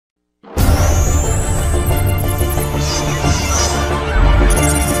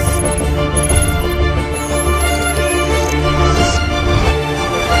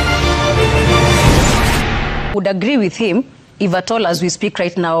would agree with him if at all, as we speak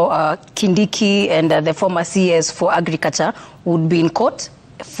right now, Kindiki and the former CS for agriculture would be in court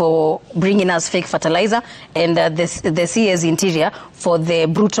for bringing us fake fertilizer, and the CS Interior for the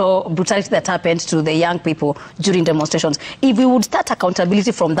brutality that happened to the young people during demonstrations. If we would start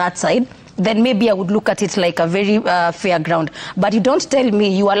accountability from that side, then maybe I would look at it like a very fair ground. But you don't tell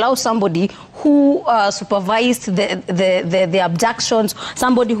me you allow somebody who supervised the abductions,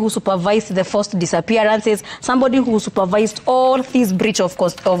 somebody who supervised the forced disappearances, somebody who supervised all these breach of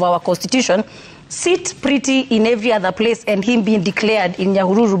our constitution, sit pretty in every other place, and him being declared in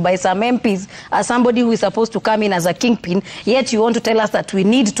Nyahururu by some MPs as somebody who is supposed to come in as a kingpin, yet you want to tell us that we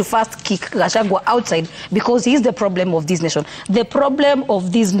need to first kick Gachagua outside because he's the problem of this nation. The problem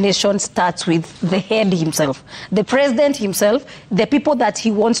of this nation starts with the head himself, the president himself, the people that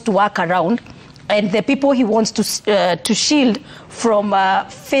he wants to work around, and the people he wants to shield from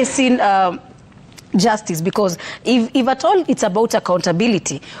facing justice. Because if at all it's about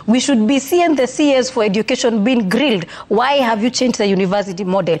accountability, we should be seeing the CS for education being grilled. Why have you changed the university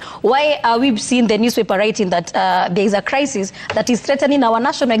model? Why are we seeing the newspaper writing that there is a crisis that is threatening our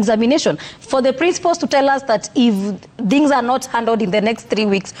national examination? For the principals to tell us that if things are not handled in the next 3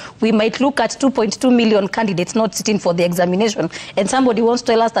 weeks, we might look at 2.2 million candidates not sitting for the examination, and somebody wants to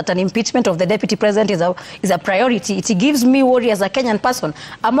tell us that an impeachment of the deputy president is a priority, it gives me worry as a Kenyan person.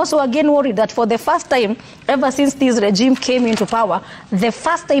 I'm also again worried that for the first time, ever since this regime came into power, the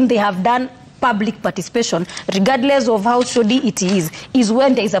first time they have done public participation, regardless of how shoddy it is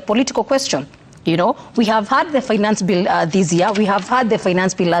when there is a political question. You know, we have had the finance bill this year. We have had the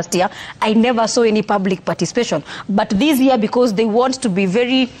finance bill last year. I never saw any public participation. But this year, because they want to be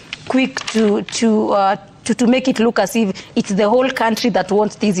very quick to make it look as if it's the whole country that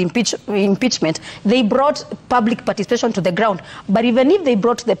wants this impeachment, they brought public participation to the ground. But even if they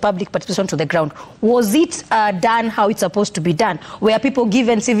brought the public participation to the ground, was it done how it's supposed to be done? Were people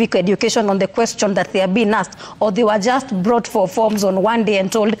given civic education on the question that they are being asked, or they were just brought for forms on one day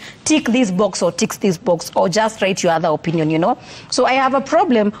and told, tick this box or tick this box, or just write your other opinion, you know? So I have a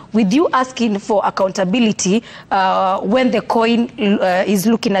problem with you asking for accountability when the coin is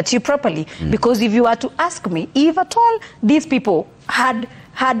looking at you properly. Because if you were to ask me, if at all these people had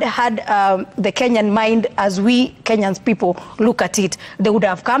the Kenyan mind as we Kenyans people look at it, they would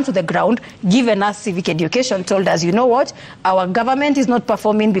have come to the ground, given us civic education, told us, you know what, our government is not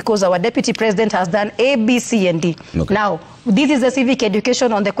performing because our deputy president has done A, B, C, and D. Okay. Now, this is the civic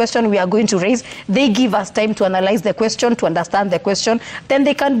education on the question we are going to raise. They give us time to analyze the question, to understand the question, then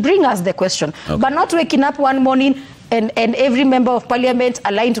they can bring us the question. Okay. But not waking up one morning and every member of parliament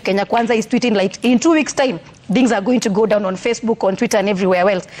aligned to Kenya Kwanza is tweeting like, in 2 weeks' time, things are going to go down on Facebook, on Twitter, and everywhere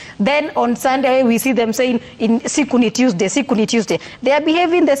else. Then on Sunday, we see them saying, in Sikuni Tuesday. They are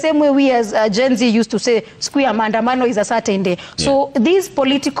behaving the same way we as Gen Z used to say, Square Mandamano is a certain day. Yeah. So this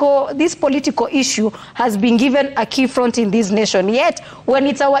political issue has been given a key front in this nation. Yet, when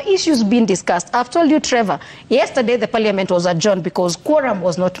it's our issues being discussed, I've told you, Trevor, yesterday the parliament was adjourned because quorum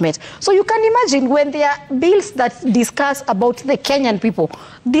was not met. So you can imagine when there are bills that discuss about the Kenyan people,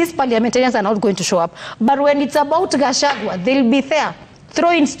 these parliamentarians are not going to show up. But when it's about Gachagua, they'll be there,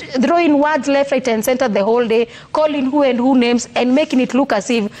 throwing words left, right, and center the whole day, calling who and who names, and making it look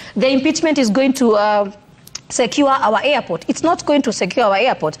as if the impeachment is going to secure our airport. It's not going to secure our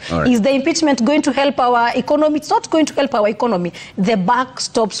airport. Right. Is the impeachment going to help our economy? It's not going to help our economy. The buck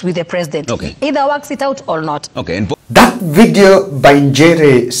stops with the president. Okay. Either works it out or not. Okay. That video by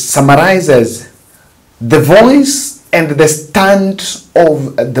Njere summarizes the voice and the stand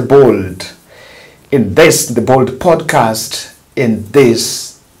of the bold in the bold podcast, in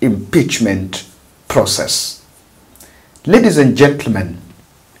this impeachment process. Ladies and gentlemen,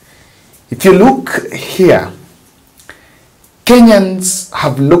 if you look here, Kenyans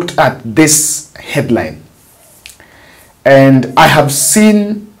have looked at this headline, and I have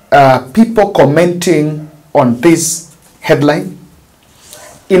seen people commenting on this headline,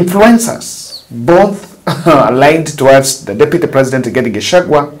 influencers, both aligned towards the deputy president Rigathi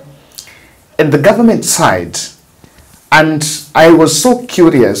Gachagua and the government side. And I was so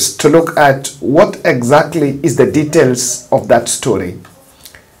curious to look at what exactly is the details of that story.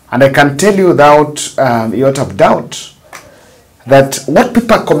 And I can tell you without iota of doubt that what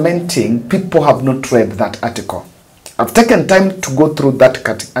people are commenting, people have not read that article. I've taken time to go through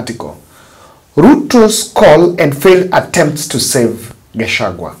that article. Ruto's call and failed attempts to save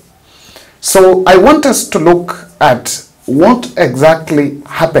Gachagua. So I want us to look at what exactly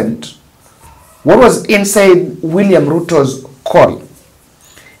happened, what was inside William Ruto's call,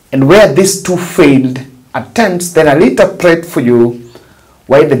 and where these two failed attempts. Then I'll interpret for you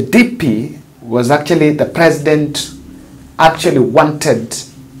why the DP was actually the president actually wanted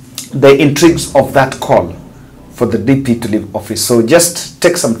the intrigues of that call for the DP to leave office. So just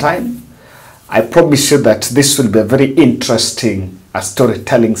take some time. I promise you that this will be a very interesting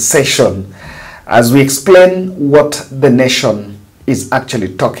storytelling session as we explain what the nation is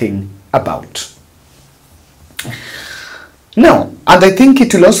actually talking about. Now, and I think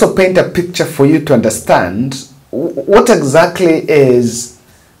it will also paint a picture for you to understand what exactly is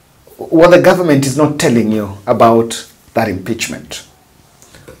what the government is not telling you about that impeachment.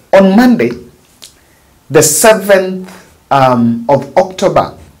 On Monday, the 7th of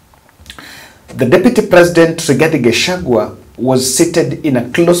October, the Deputy President Rigathi Gachagua was seated in a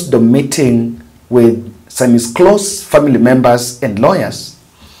closed-door meeting with some of his close family members and lawyers,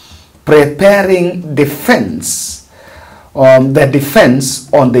 preparing defense, the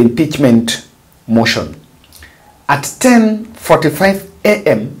defense on the impeachment motion. At 10:45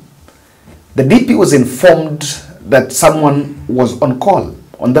 a.m., the DP was informed that someone was on call,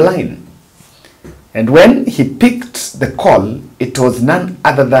 on the line. And when he picked the call, it was none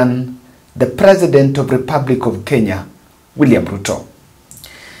other than the President of the Republic of Kenya, William Ruto.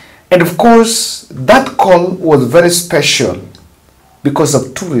 And of course, that call was very special because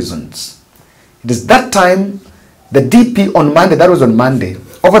of two reasons. It is that time, the DP on Monday, that was on Monday,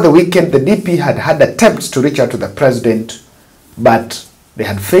 over the weekend, the DP had had attempts to reach out to the President, but they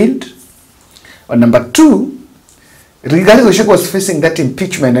had failed. On number two, Rigathi Gachagua was facing that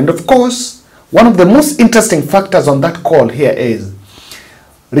impeachment. And of course, one of the most interesting factors on that call here is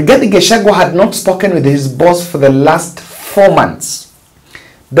Rigathi Gachagua had not spoken with his boss for the last 4 months.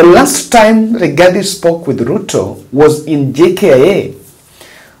 The last time Rigathi spoke with Ruto was in JKIA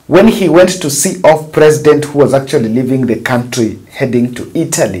when he went to see off President who was actually leaving the country heading to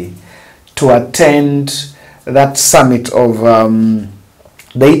Italy to attend that summit of a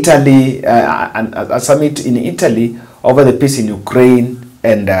summit in Italy over the peace in Ukraine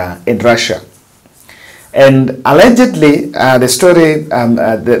and in Russia. And allegedly, the story,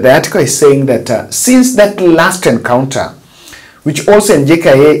 the article is saying that since that last encounter, which also in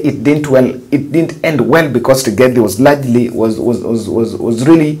JKIA it didn't end well because Rigathi was largely was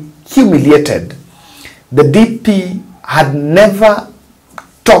really humiliated. The DP had never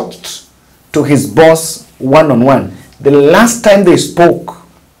talked to his boss one-on-one. The last time they spoke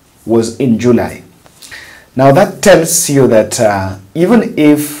was in July. Now that tells you that even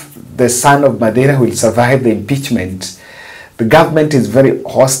if the son of Muheria will survive the impeachment, the government is very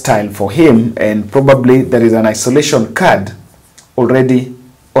hostile for him, and probably there is an isolation card already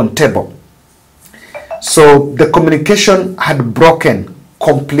on table. So the communication had broken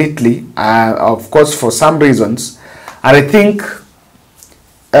completely, of course, for some reasons. And I think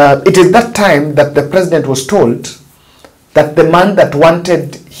it is that time that the president was told that the man that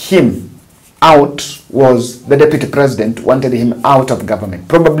wanted him out was the deputy president, wanted him out of government.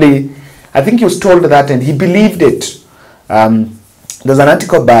 Probably, I think he was told that and he believed it. There's an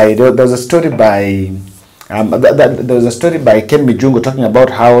article by, there's a story by, there was a story by Ken Mijungo talking about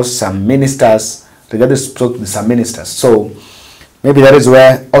how some ministers, Rigathi spoke with some ministers. So maybe that is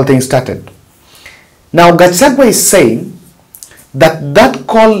where all things started. Now Gachagua is saying that that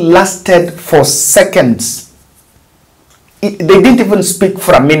call lasted for seconds. They didn't even speak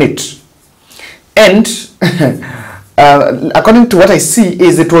for a minute. And according to what I see,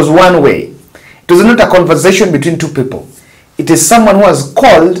 is it was one way. It was not a conversation between two people. It is someone who was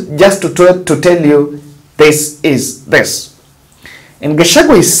called just to tell you this is this. And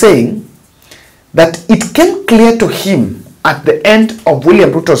Gachagua is saying that it came clear to him at the end of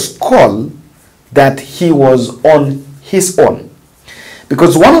William Ruto's call that he was on his own.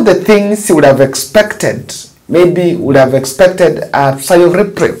 Because one of the things he would have expected, maybe would have expected a sign of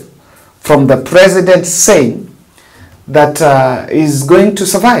reprieve from the president saying that he's going to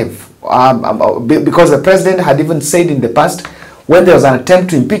survive. Because the president had even said in the past, when there was an attempt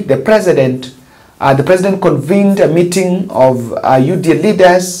to impeach the president convened a meeting of UDA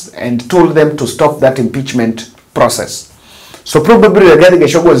leaders and told them to stop that impeachment process. So probably Rigathi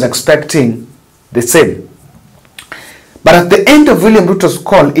Gachagua was expecting the same. But at the end of William Ruto's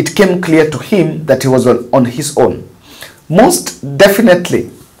call, it came clear to him that he was on his own. Most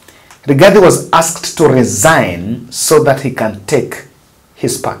definitely, Rigathi was asked to resign so that he can take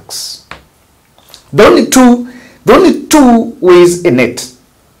his packs. The only two ways in it.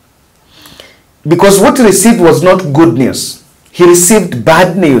 Because what he received was not good news. He received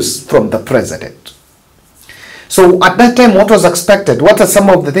bad news from the president. So at that time, what was expected? What are some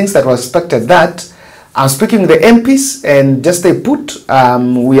of the things that were expected? That I'm speaking with the MPs and just they put,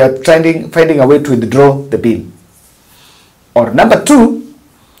 we are finding a way to withdraw the bill. Or number two,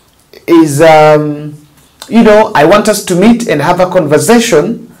 is, you know, I want us to meet and have a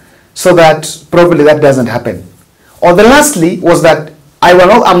conversation so that probably that doesn't happen. Or the lastly was that I'm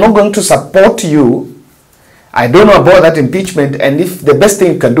not going to support you. I don't know about that impeachment, and if the best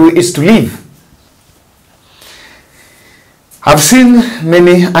thing you can do is to leave. I've seen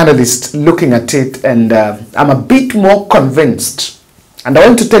many analysts looking at it, and I'm a bit more convinced. And I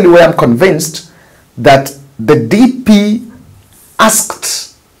want to tell you why I'm convinced that the DP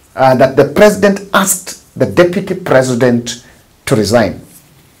asked, that the president asked the deputy president to resign.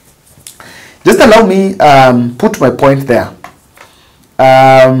 Just allow me put my point there.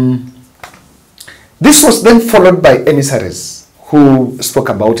 This was then followed by emissaries who spoke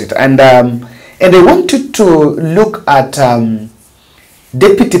about it, and they wanted to look at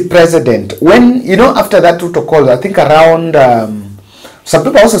deputy president when, you know, after that Ruto called, I think around some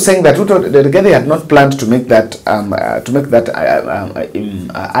people are also saying that Ruto, the Rigathi had not planned to make that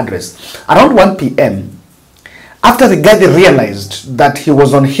address around 1 p.m. after Rigathi realized that he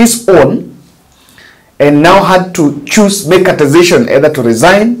was on his own and now had to choose, make a decision either to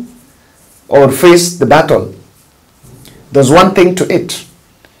resign or face the battle. There's one thing to it.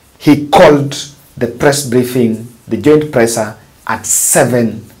 He called the press briefing, the joint presser, at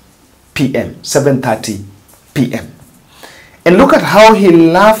 7 p.m., 7:30 p.m. And look at how he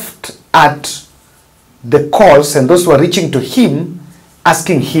laughed at the calls and those who were reaching to him,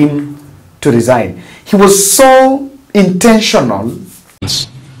 asking him to resign. He was so intentional.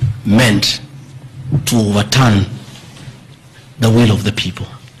 Meant to overturn the will of the people.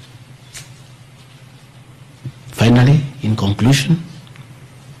 Finally, in conclusion,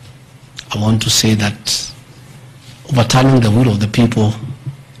 I want to say that overturning the will of the people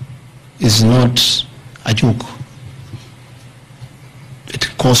is not a joke. It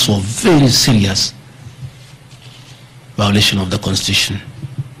calls for very serious violation of the Constitution.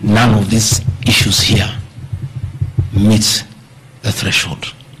 None of these issues here meets the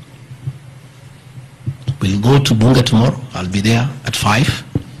threshold. We'll go to Bunge tomorrow. I'll be there at 5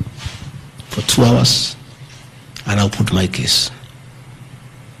 for 2 hours, and I'll put my case.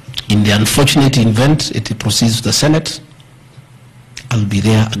 In the unfortunate event it proceeds to the Senate, I'll be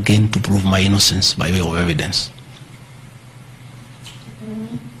there again to prove my innocence by way of evidence.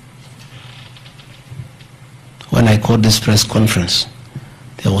 When I called this press conference,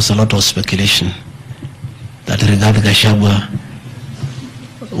 there was a lot of speculation that Rigathi Gachagua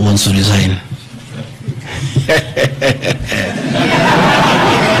wants to resign.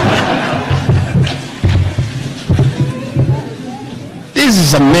 This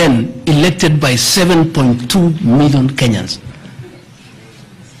is a man elected by 7.2 million Kenyans.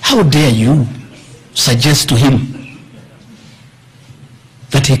 How dare you suggest to him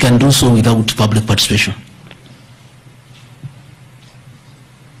that he can do so without public participation?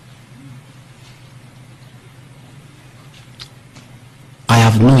 I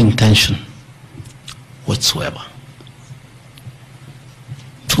have no intention whatsoever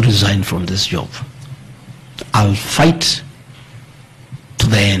to resign from this job. I'll fight to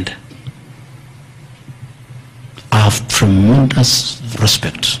the end. I have tremendous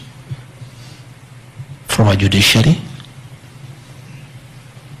respect for our judiciary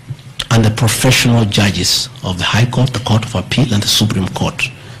and the professional judges of the High Court, the Court of Appeal, and the Supreme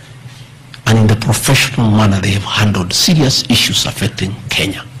Court. And in the professional manner they have handled serious issues affecting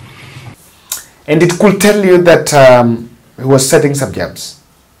Kenya. And it could tell you that he was setting subjects.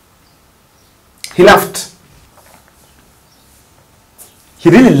 He laughed. He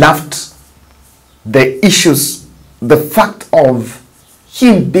really laughed the issues, the fact of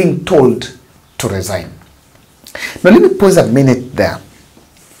him being told to resign. Now let me pause a minute there.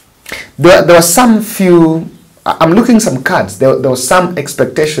 There were some few, I'm looking some cards, there were some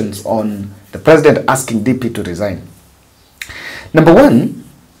expectations on the president asking DP to resign. Number one,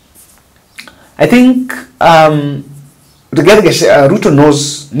 I think Ruto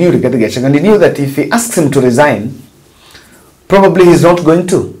knew Rigathi Gachagua, and he knew that if he asks him to resign, probably he's not going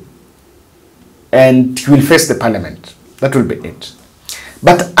to, and he will face the parliament. That will be it.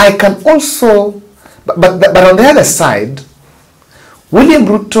 But I can also, but on the other side, William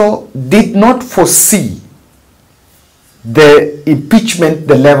Ruto did not foresee the impeachment,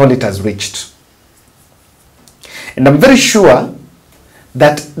 the level it has reached. And I'm very sure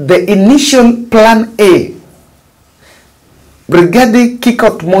that the initial plan A, Rigathi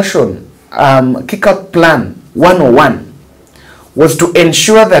kick-out motion, kick-out plan 101, was to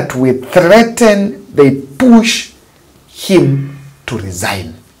ensure that we threaten, they push him to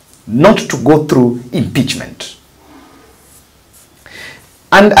resign, not to go through impeachment.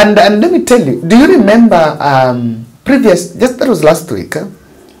 And let me tell you, do you remember that was last week,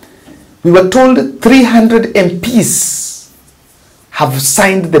 we were told 300 MPs have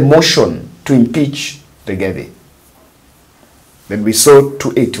signed the motion to impeach Rigathi. Then we saw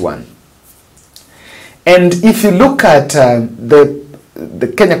 281. And if you look at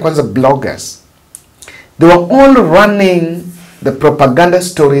the Kenya Kwanza bloggers, they were all running the propaganda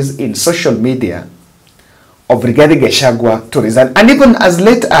stories in social media of Rigathi Gachagua to resign. And even as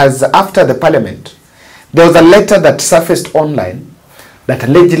late as after the parliament, there was a letter that surfaced online that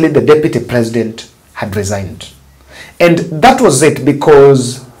allegedly the deputy president had resigned. And that was it,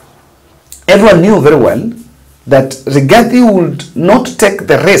 because everyone knew very well that Rigathi would not take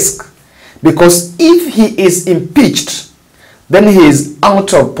the risk, because if he is impeached, then he is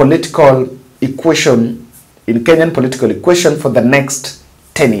out of political equation, in Kenyan political equation, for the next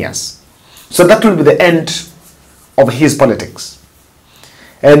 10 years. So that will be the end of his politics.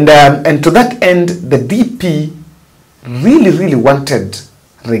 And to that end, the DP really wanted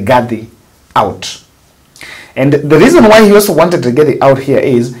Rigathi out. And the reason why he also wanted Rigathi out here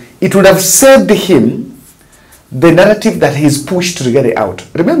is it would have saved him the narrative that he's pushed Rigathi out.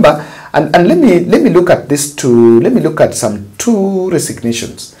 Remember, and let me look at this too. Let me look at two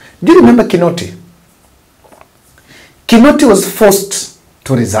resignations. Do you remember Kinoti? Kinoti was forced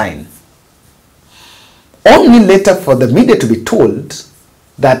to resign. Only later for the media to be told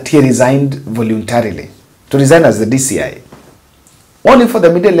that he resigned voluntarily, to resign as the DCI. Only for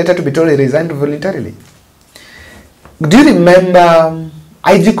the media later to be told he resigned voluntarily. Do you remember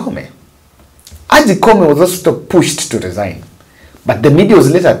IG Koome? IG Koome was also pushed to resign, but the media was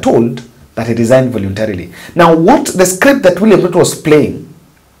later told that he resigned voluntarily. Now, what the script that William Ruto was playing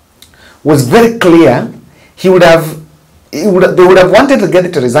was very clear. They would have wanted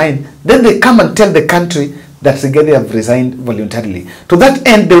Rigathi to resign. Then they come and tell the country that Rigathi have resigned voluntarily. To that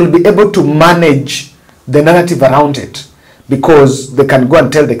end, they will be able to manage the narrative around it, because they can go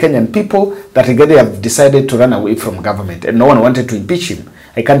and tell the Kenyan people that Rigathi have decided to run away from government and no one wanted to impeach him.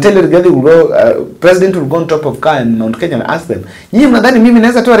 I can tell you Rigathi will go, president will go on top of car in Mount Kenya and ask them, "Nyinyi mnadhani mimi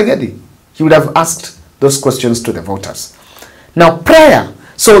naweza toa Rigathi?" He would have asked those questions to the voters. Now prior,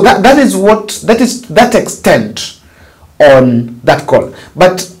 so that is that extent on that call.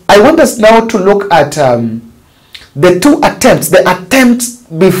 But I want us now to look at the two attempts, the attempts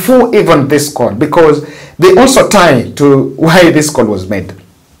before even this call, because they also tie to why this call was made.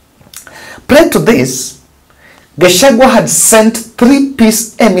 Prior to this, Gachagua had sent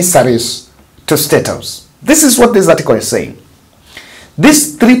 3-piece emissaries to State House. This is what this article is saying.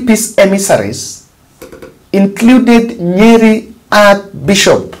 These 3-piece emissaries included Nyeri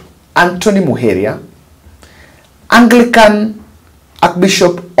Archbishop Anthony Muheria, Anglican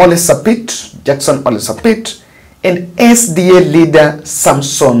Archbishop Ole Sapit, Jackson Ole Sapit, and SDA leader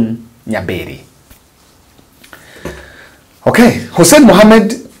Samson Nyaberi. Okay, Hussein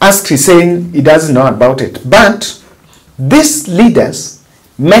Mohammed asked, he's saying he doesn't know about it, but these leaders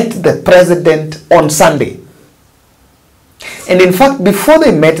met the president on Sunday. And in fact, before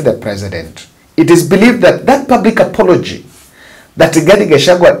they met the president, it is believed that that public apology that Rigathi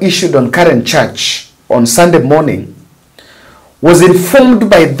Gachagua issued on Karen Church on Sunday morning was informed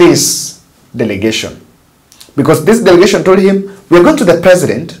by this delegation. Because this delegation told him, we are going to the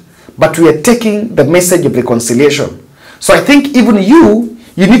president, but we are taking the message of reconciliation. So I think even you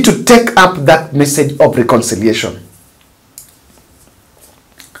need to take up that message of reconciliation.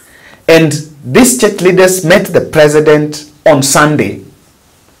 And these church leaders met the president on Sunday.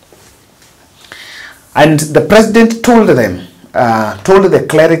 And the president told them, told the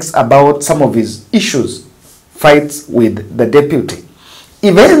clerics about some of his issues, fights with the deputy.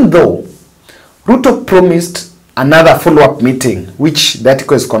 Even though Ruto promised another follow-up meeting, which the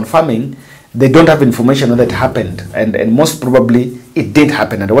article is confirming, they don't have information on that it happened. And most probably it did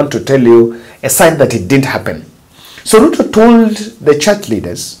happen. And I want to tell you a sign that it didn't happen. So Ruto told the church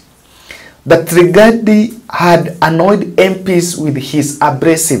leaders that Rigathi had annoyed MPs with his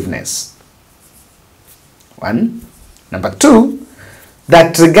abrasiveness. One. Number two,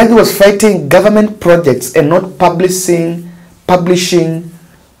 that Rigathi was fighting government projects and not publishing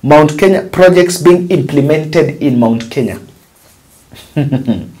Mount Kenya projects being implemented in Mount Kenya.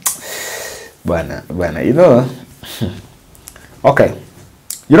 Bwana, you know. Okay.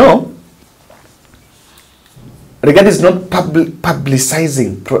 You know, Rigathi is not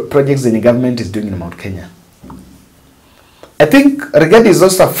publicizing projects the government is doing in Mount Kenya. I think Rigathi is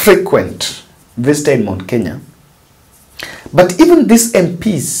also a frequent visitor in Mount Kenya. But even these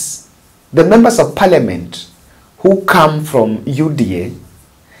MPs, the members of parliament who come from UDA,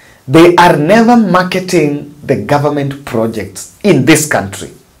 they are never marketing the government projects in this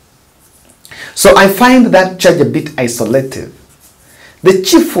country. So I find that charge a bit isolative. the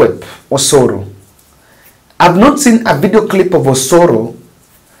chief whip, Osoro. I've not seen a video clip of Osoro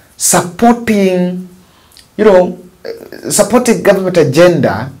supporting, supporting government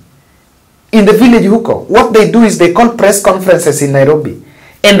agenda in the village huko. What they do is they call press conferences in Nairobi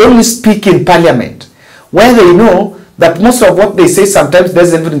and only speak in parliament, where they know that most of what they say sometimes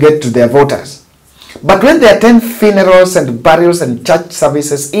doesn't even get to their voters. But when they attend funerals and burials and church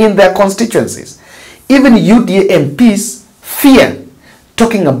services in their constituencies, even UDA MPs fear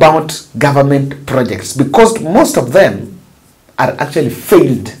talking about government projects because most of them are actually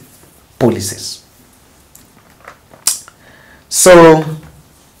failed policies. So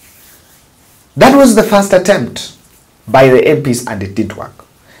that was the first attempt by the MPs and it did work.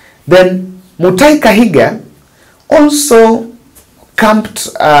 Then Mutahi Kahiga also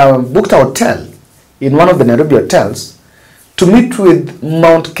booked a hotel in one of the Nairobi hotels to meet with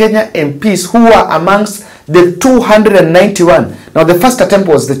Mount Kenya MPs who were amongst the 291. Now the first attempt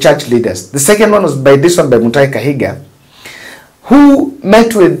was the church leaders. The second one was by Mutahi Kahiga, who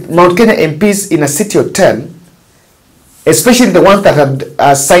met with Mount Kenya MPs in a city hotel, especially the ones that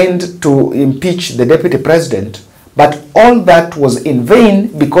had signed to impeach the deputy president. But all that was in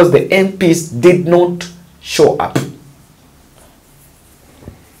vain because the MPs did not show up.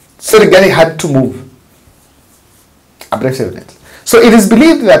 So Rigathi had to move. So it is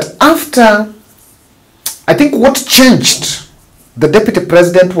believed that after, I think what changed the deputy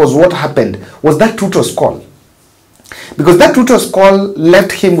president was what happened, was that Ruto's call. Because that Ruto's call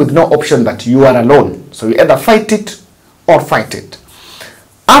left him with no option that you are alone. So you either fight it or fight it.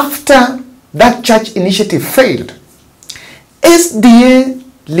 After that church initiative failed, SDA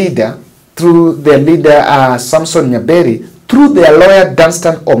leader, through their leader Samson Nyaberi, through their lawyer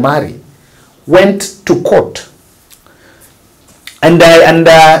Dunstan Omari, went to court. And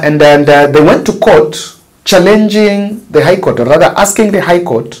they went to court challenging the High Court, or rather asking the High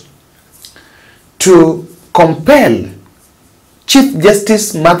Court to compel Chief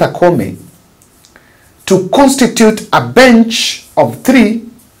Justice Martha Koome to constitute a bench of 3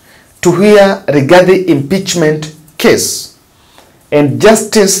 to hear Rigathi impeachment case. And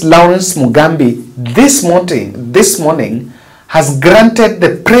Justice Lawrence Mugambi this morning has granted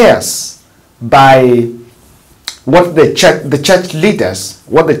the prayers by what the church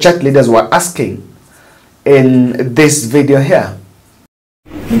leaders were asking in this video here.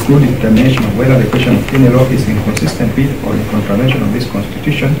 Include determination of whether the question of any law is inconsistent with or in contravention of this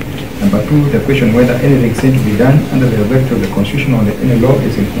constitution. Number 2, the question whether anything seen to be done under the objective of the constitution or the any law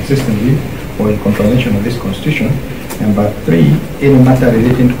is inconsistent with or in contravention of this constitution. Number 3, any matter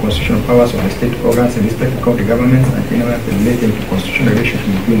relating to constitutional powers of the state organs in respect of county governments and any matter relating to constitutional relations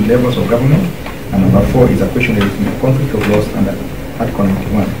between levels of government. And number 4 is a question relating to conflict of laws under Article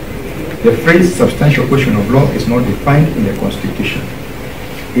 91. The phrase substantial question of law is not defined in the Constitution.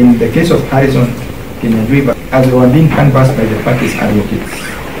 In the case of Harrison, Kenyan, as they were being canvassed by the party's advocates,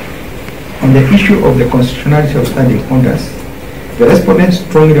 on the issue of the constitutionality of standing orders, the respondents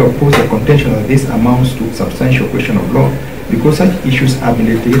strongly oppose the contention that this amounts to substantial question of law because such issues have been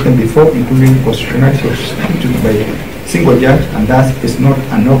litigated before, including constitutionality of statute by a single judge, and thus is not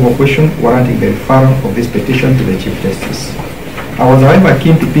a novel question warranting the referral of this petition to the Chief Justice. I was, however,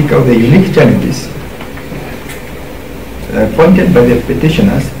 keen to pick out the unique challenges pointed by the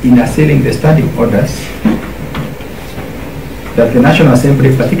petitioners in assailing the standing orders that the National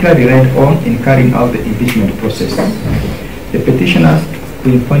Assembly particularly relied on in carrying out the impeachment process. The petitioners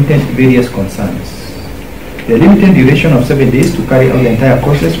pinpointed various concerns. The limited duration of 7 days to carry out the entire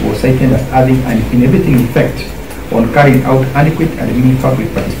process was cited as having an inhibiting effect on carrying out adequate and meaningful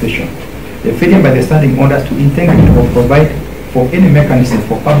public participation. The failure by the standing orders to integrate or provide for any mechanism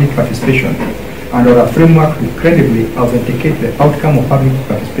for public participation and or a framework to credibly authenticate the outcome of public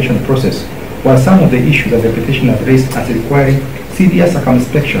participation process were some of the issues that the petitioners raised as requiring serious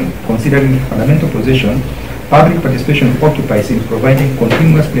circumspection considering the fundamental position public participation occupies in providing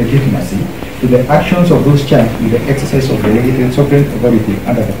continuous legitimacy to the actions of those charged with the exercise of delegated sovereign authority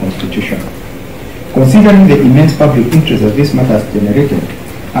under the Constitution. Considering the immense public interest that this matter has generated,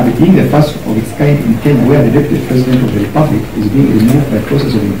 and being the first of its kind in Kenya where the Deputy President of the Republic is being removed by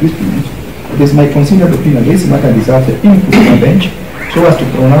process of impeachment, it is my considered opinion this matter deserves the input of the bench so as to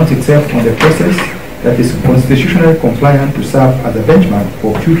pronounce itself on the process that is constitutionally compliant to serve as a benchmark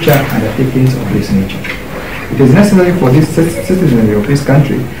for future undertakings of this nature. It is necessary for this citizenry of this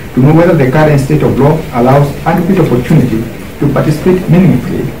country to know whether the current state of law allows adequate opportunity to participate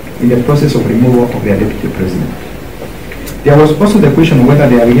meaningfully in the process of removal of their Deputy President. There was also the question of whether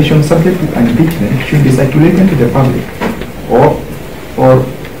the allegation subject to an impeachment should be circulated to the public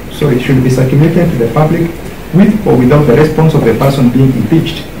should be circulated to the public with or without the response of the person being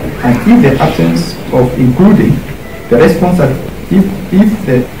impeached, and if the absence of including the response that if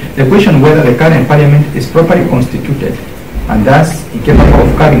the question whether the current parliament is properly constituted and thus incapable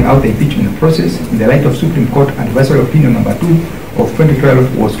of carrying out the impeachment process in the light of Supreme Court Advisory Opinion number 2 of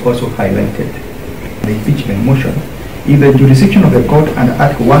 2012 was also highlighted. The impeachment motion, if the jurisdiction of the court under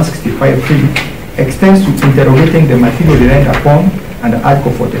Article 165.3 extends to interrogating the material relied upon under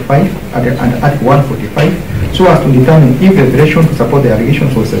Article 45 and Article 145, so as to determine if the duration to support the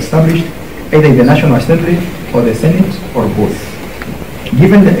allegations was established either in the National Assembly or the Senate or both.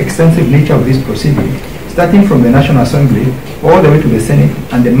 Given the extensive nature of this proceeding, starting from the National Assembly all the way to the Senate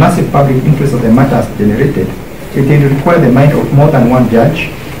and the massive public interest of the matters generated, it will require the mind of more than one judge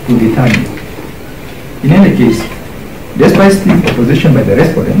to determine. In any case, despite stiff opposition by the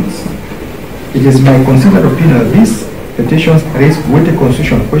respondents, it is my considered opinion that these petitions raise weighty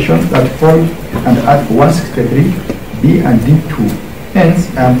constitutional questions that fall under Article 163B and D2. Hence,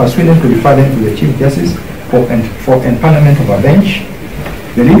 I am persuaded to refer them to the Chief Justice for empanelment of a bench.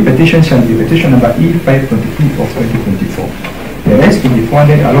 The lead petition shall be petition number E522 of 2024. The rest will be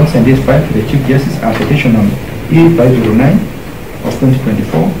forwarded alongside this file to the Chief Justice as petition number E509 of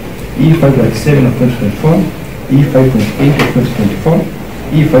 2024, E527 of 2024, E528 of 2024,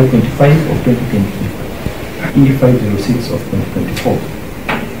 E525 of 2023, E506 of 2024.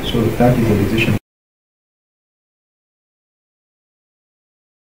 So that is the decision.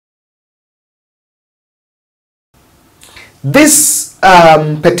 This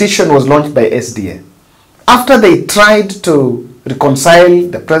petition was launched by SDA. After they tried to reconcile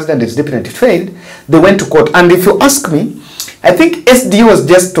the president and his deputy, and it failed, they went to court. And if you ask me, I think SDA was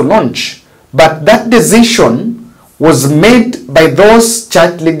just to launch, but that decision was made by those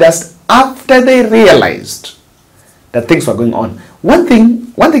church leaders after they realized that things were going on. One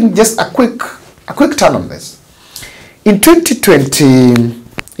thing, just a quick turn on this. In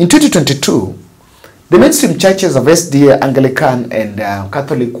 2022, the mainstream churches of SDA, Anglican, and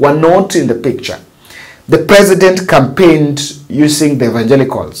Catholic were not in the picture. The president campaigned using the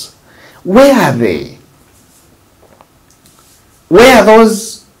evangelicals. Where are they? Where are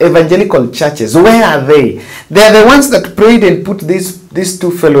those evangelical churches? Where are they? They are the ones that prayed and put these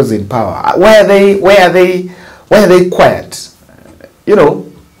two fellows in power. Where are they? Where are they? Why are they quiet? You know,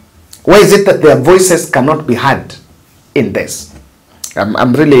 why is it that their voices cannot be heard in this?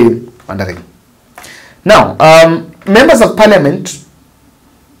 I'm really wondering. Now, members of parliament,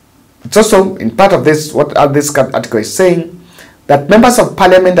 it's also in part of this, what this article is saying, that members of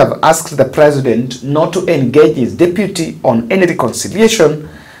parliament have asked the president not to engage his deputy on any reconciliation,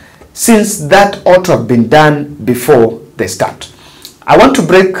 since that ought to have been done before they start. I want to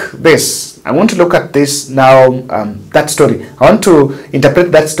break this. I want to look at this now, that story. I want to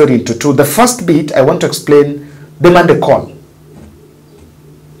interpret that story into two. The first bit, I want to explain the Monday call.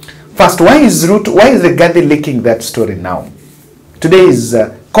 First, why is Rigathi leaking that story now? Today's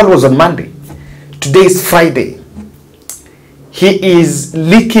call was on Monday. Today is Friday. He is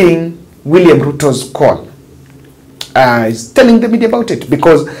leaking William Ruto's call. He's telling the media about it,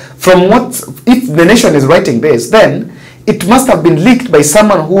 because from if the nation is writing this, then it must have been leaked by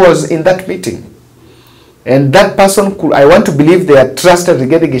someone who was in that meeting. And that person, I want to believe they are trusted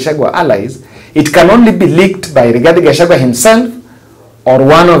Rigathi Gachagua allies. It can only be leaked by Rigathi Gachagua himself or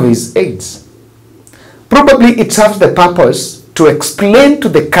one of his aides. Probably it serves the purpose to explain to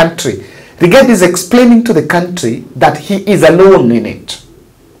the country. Rigathi is explaining to the country that he is alone in it.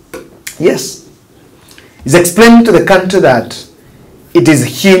 Yes. He's explaining to the country that it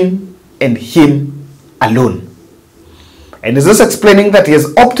is him and him alone. And he's also explaining that he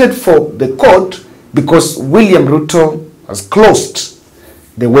has opted for the court because William Ruto has closed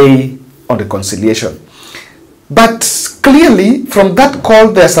the way on reconciliation. But clearly, from that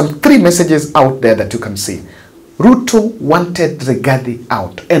call, there are some three messages out there that you can see. Ruto wanted Rigathi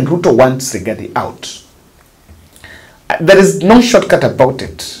out, and Ruto wants Rigathi out. There is no shortcut about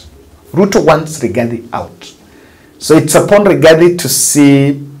it. Ruto wants Rigathi out. So it's upon Rigathi to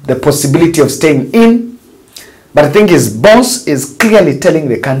see the possibility of staying in, but I think his boss is clearly telling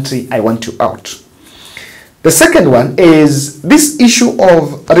the country, I want you out. The second one is this issue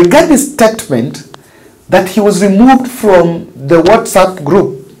of Rigathi's statement that he was removed from the WhatsApp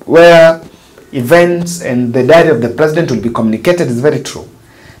group where events and the diary of the president will be communicated is very true.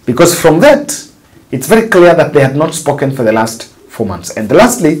 Because from that, it's very clear that they had not spoken for the last 4 months. And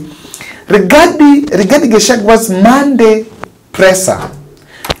lastly, Rigathi Gachagua's Monday presser,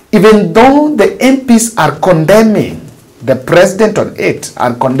 even though the MPs are condemning the president on it,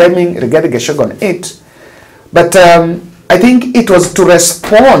 are condemning Rigathi Gachagua on it, but I think it was to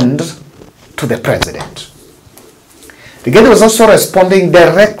respond to the president. Rigathi was also responding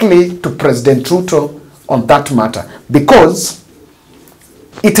directly to President Ruto on that matter, because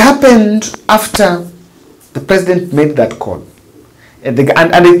it happened after the president made that call. And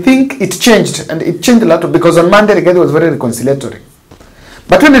I think it changed, and it changed a lot, because on Monday Rigathi was very reconciliatory.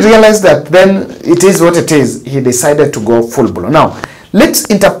 But when he realized that then it is what it is, he decided to go full blown. Now, let's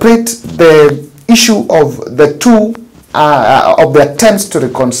interpret the issue of the two, of the attempts to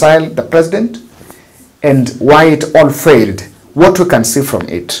reconcile the president and why it all failed. What we can see from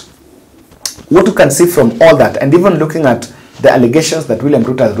it. What we can see from all that, and even looking at the allegations that William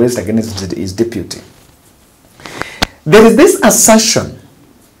Ruto has raised against his deputy. There is this assertion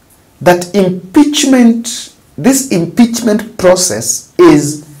that this impeachment process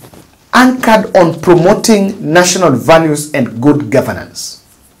is anchored on promoting national values and good governance.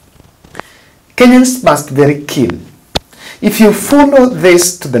 Kenyans must be very keen. If you follow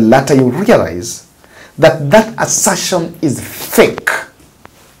this to the latter, you realize that that assertion is fake.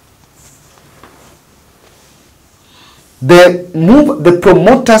 The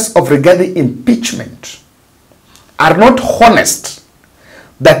promoters of Rigathi impeachment are not honest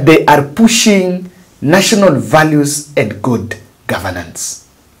that they are pushing national values and good governance.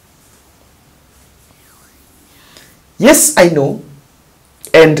 Yes, I know,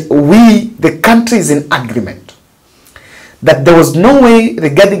 and the country is in agreement that there was no way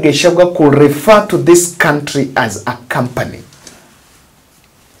Rigathi Gachagua could refer to this country as a company.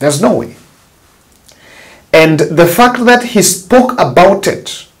 There's no way. And the fact that he spoke about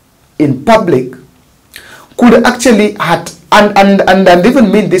it in public could actually and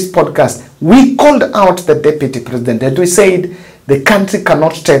even made this podcast, we called out the deputy president and we said the country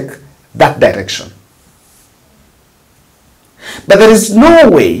cannot take that direction. But there is no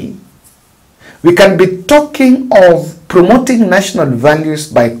way we can be talking of promoting national values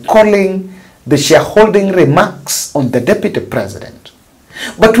by calling the shareholding remarks on the deputy president.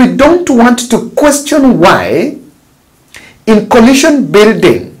 But we don't want to question why in coalition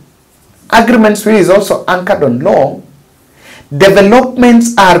building, agreements which is also anchored on law,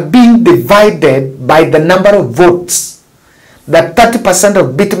 developments are being divided by the number of votes. That 30%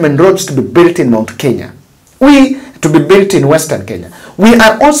 of bitumen roads to be built in Mount Kenya, to be built in Western Kenya. We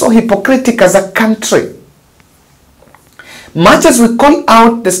are also hypocritical as a country. Much as we call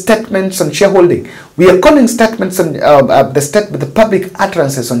out the statements on shareholding, we are calling statements on the public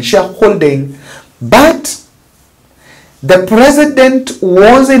utterances on shareholding, but the president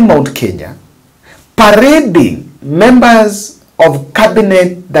was in Mount Kenya parading members of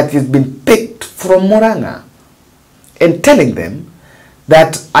cabinet that has been picked from Murang'a and telling them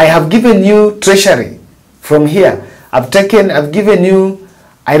that I have given you treasury from here. I've given you,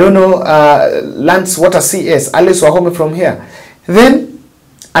 I don't know, Lance Water CS, Alice Wahome from here. Then,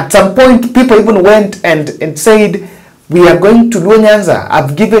 at some point, people even went and said, we are going to Luo Nyanza.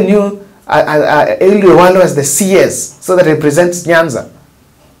 I've given you Elio Walo as the CS, so that represents Nyanza.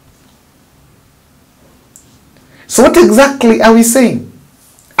 So what exactly are we saying?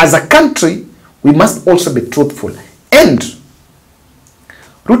 As a country, we must also be truthful. And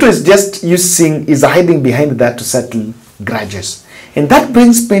Ruto is hiding behind that to settle grudges. And that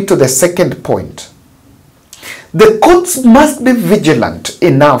brings me to the second point. The courts must be vigilant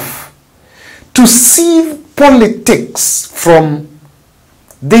enough to sieve politics from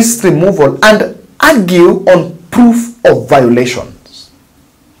this removal and argue on proof of violations.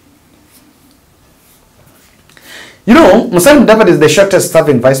 You know, Musalia Mudavadi is the shortest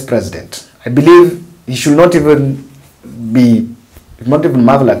serving vice president. I believe he should not even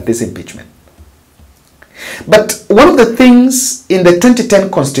marvel at this impeachment. But one of the things in the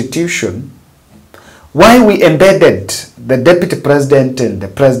 2010 constitution, why we embedded the deputy president and the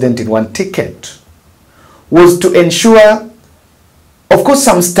president in one ticket, was to ensure, of course,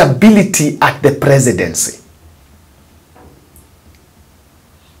 some stability at the presidency.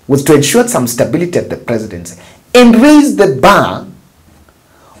 And raise the bar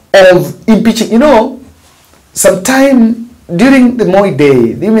of impeaching. You know, sometime during the Moi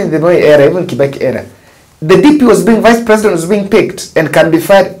day, even the Moi era, even Kibaki era, the DP vice president was being picked and can be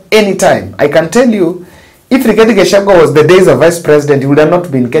fired anytime. I can tell you, if Rigathi Gachagua was the days of vice president, he would have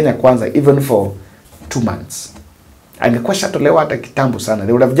not been Kenya Kwanza even for 2 months. Angekuwa shatolewa hata kitambo sana.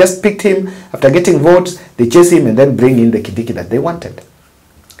 They would have just picked him after getting votes, they chase him and then bring in the Kindiki that they wanted.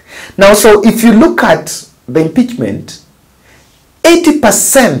 Now, so if you look at the impeachment,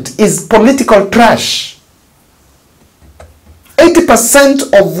 80% is political trash.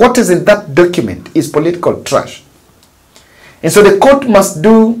 80% of what is in that document is political trash. And so the court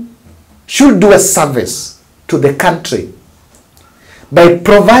should do a service to the country by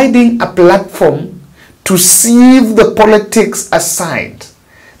providing a platform to sieve the politics aside.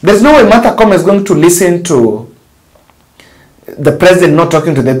 There's no way Martha Koome is going to listen to the president not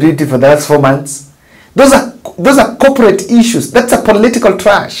talking to the deputy for the last 4 months. Those are corporate issues. That's a political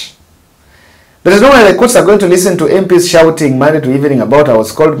trash. There is no way the courts are going to listen to MPs shouting Monday to evening about I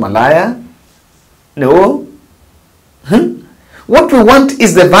was called Malaya. No. What we want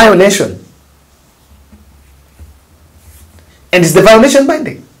is the violation. And is the violation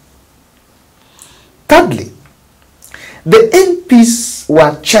binding? Thirdly, the MPs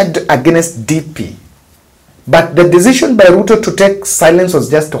were charged against DP, but the decision by Ruto to take silence was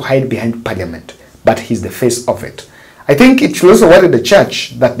just to hide behind Parliament, but he's the face of it. I think it should also worry the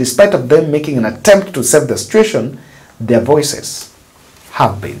church that despite of them making an attempt to save the situation, their voices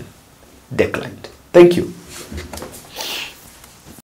have been declined. Thank you.